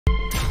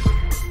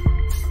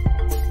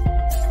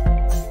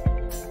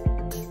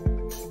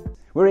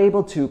we're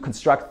able to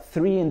construct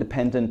 3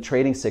 independent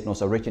trading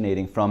signals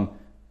originating from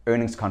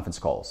earnings conference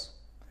calls.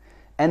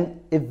 An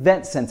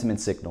event sentiment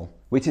signal,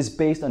 which is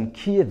based on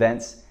key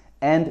events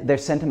and their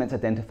sentiments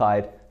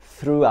identified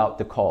throughout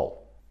the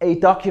call. A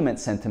document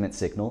sentiment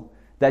signal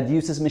that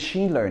uses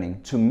machine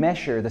learning to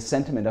measure the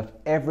sentiment of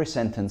every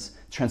sentence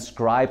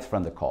transcribed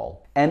from the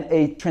call. And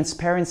a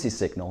transparency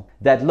signal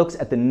that looks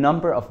at the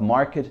number of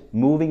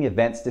market-moving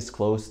events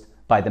disclosed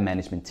by the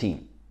management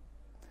team.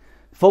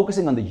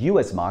 Focusing on the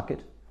US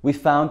market, we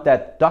found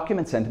that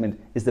document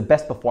sentiment is the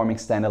best performing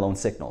standalone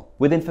signal,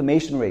 with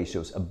information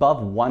ratios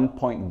above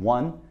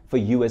 1.1 for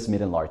US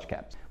mid and large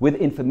caps, with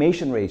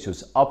information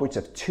ratios upwards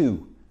of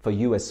 2 for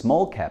US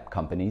small cap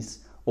companies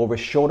over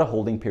shorter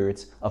holding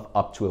periods of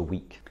up to a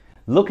week.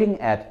 Looking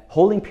at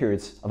holding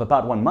periods of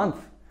about 1 month,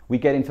 we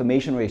get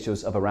information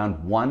ratios of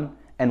around 1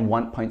 and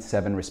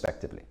 1.7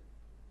 respectively.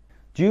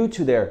 Due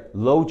to their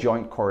low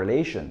joint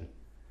correlation,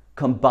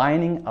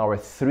 combining our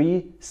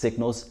 3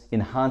 signals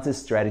enhances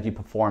strategy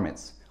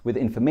performance with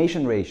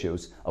information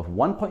ratios of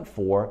 1.4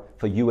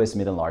 for US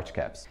mid and large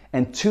caps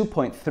and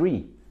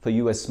 2.3 for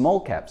US small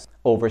caps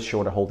over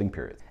shorter holding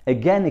periods.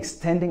 Again,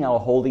 extending our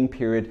holding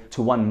period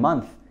to 1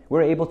 month,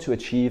 we're able to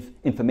achieve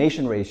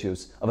information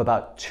ratios of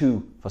about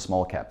 2 for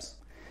small caps.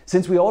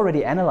 Since we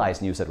already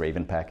analyzed news at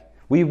RavenPack,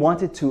 we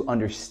wanted to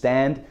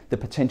understand the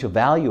potential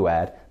value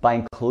add by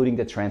including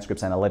the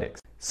transcripts analytics.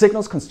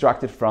 Signals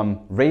constructed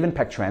from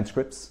RavenPack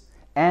transcripts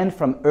and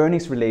from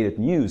earnings-related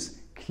news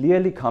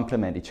clearly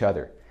complement each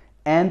other,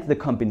 and the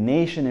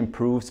combination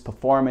improves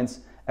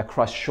performance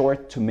across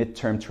short to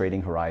mid-term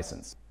trading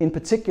horizons. In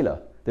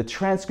particular, the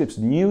transcripts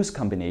news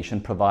combination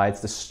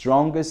provides the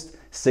strongest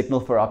signal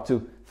for up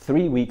to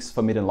 3 weeks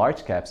for mid and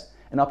large caps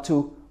and up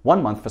to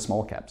 1 month for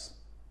small caps.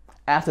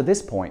 After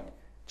this point,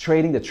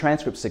 trading the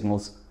transcript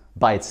signals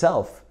by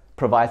itself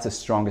provides the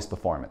strongest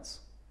performance.